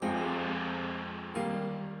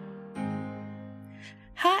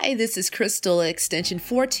Hi, this is Crystal, extension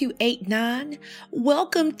 4289.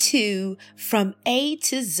 Welcome to From A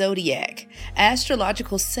to Zodiac,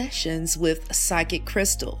 astrological sessions with Psychic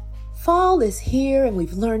Crystal. Fall is here and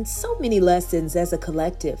we've learned so many lessons as a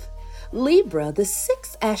collective. Libra, the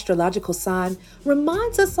sixth astrological sign,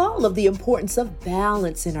 reminds us all of the importance of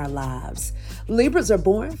balance in our lives. Libras are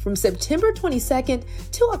born from September 22nd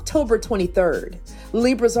to October 23rd.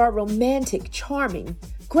 Libras are romantic, charming,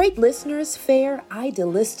 great listeners, fair,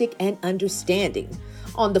 idealistic, and understanding.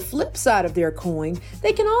 On the flip side of their coin,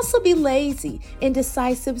 they can also be lazy,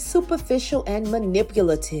 indecisive, superficial, and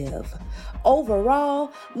manipulative.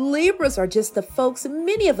 Overall, Libras are just the folks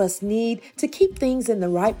many of us need to keep things in the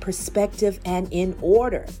right perspective and in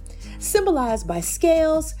order. Symbolized by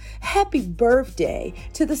scales, happy birthday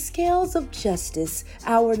to the scales of justice,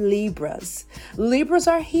 our Libras. Libras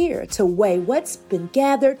are here to weigh what's been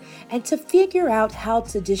gathered and to figure out how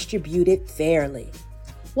to distribute it fairly.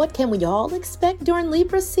 What can we all expect during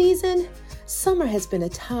Libra season? Summer has been a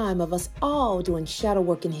time of us all doing shadow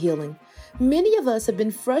work and healing. Many of us have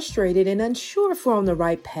been frustrated and unsure if we're on the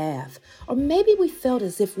right path, or maybe we felt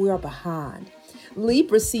as if we are behind.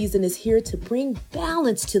 Libra season is here to bring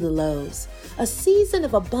balance to the lows. A season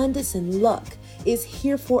of abundance and luck is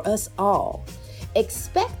here for us all.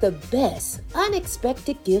 Expect the best,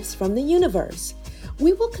 unexpected gifts from the universe.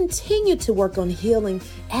 We will continue to work on healing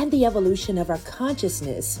and the evolution of our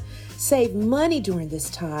consciousness, save money during this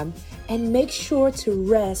time, and make sure to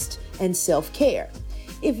rest and self-care.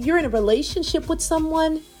 If you're in a relationship with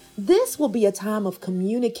someone, this will be a time of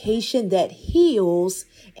communication that heals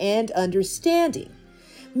and understanding.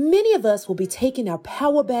 Many of us will be taking our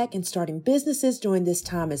power back and starting businesses during this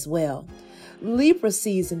time as well. Libra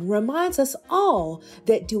season reminds us all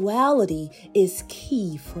that duality is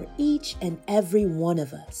key for each and every one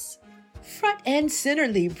of us. Front and center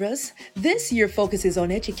Libras, this year focuses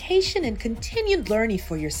on education and continued learning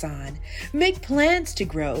for your sign. Make plans to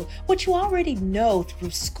grow what you already know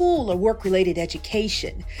through school or work-related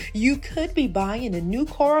education. You could be buying a new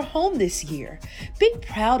car or home this year. Be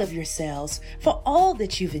proud of yourselves for all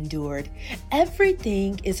that you've endured.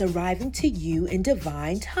 Everything is arriving to you in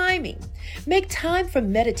divine timing. Make time for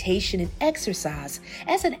meditation and exercise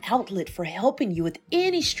as an outlet for helping you with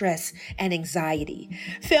any stress and anxiety.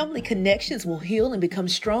 Family connections will heal and become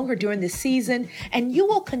stronger during this season, and you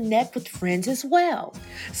will connect with friends as well.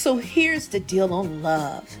 So here's the deal on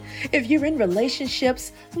love. If you're in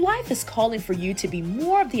relationships, life is calling for you to be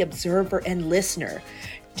more of the observer and listener.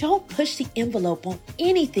 Don't push the envelope on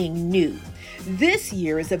anything new. This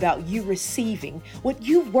year is about you receiving what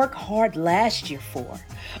you worked hard last year for.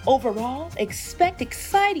 Overall, expect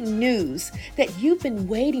exciting news that you've been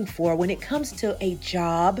waiting for when it comes to a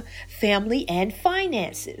job, family, and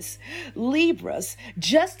finances. Libras,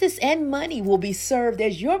 justice and money will be served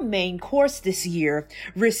as your main course this year.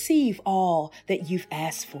 Receive all that you've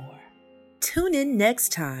asked for. Tune in next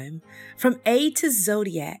time from A to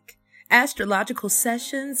Zodiac, astrological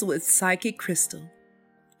sessions with Psychic Crystal.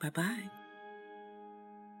 Bye-bye.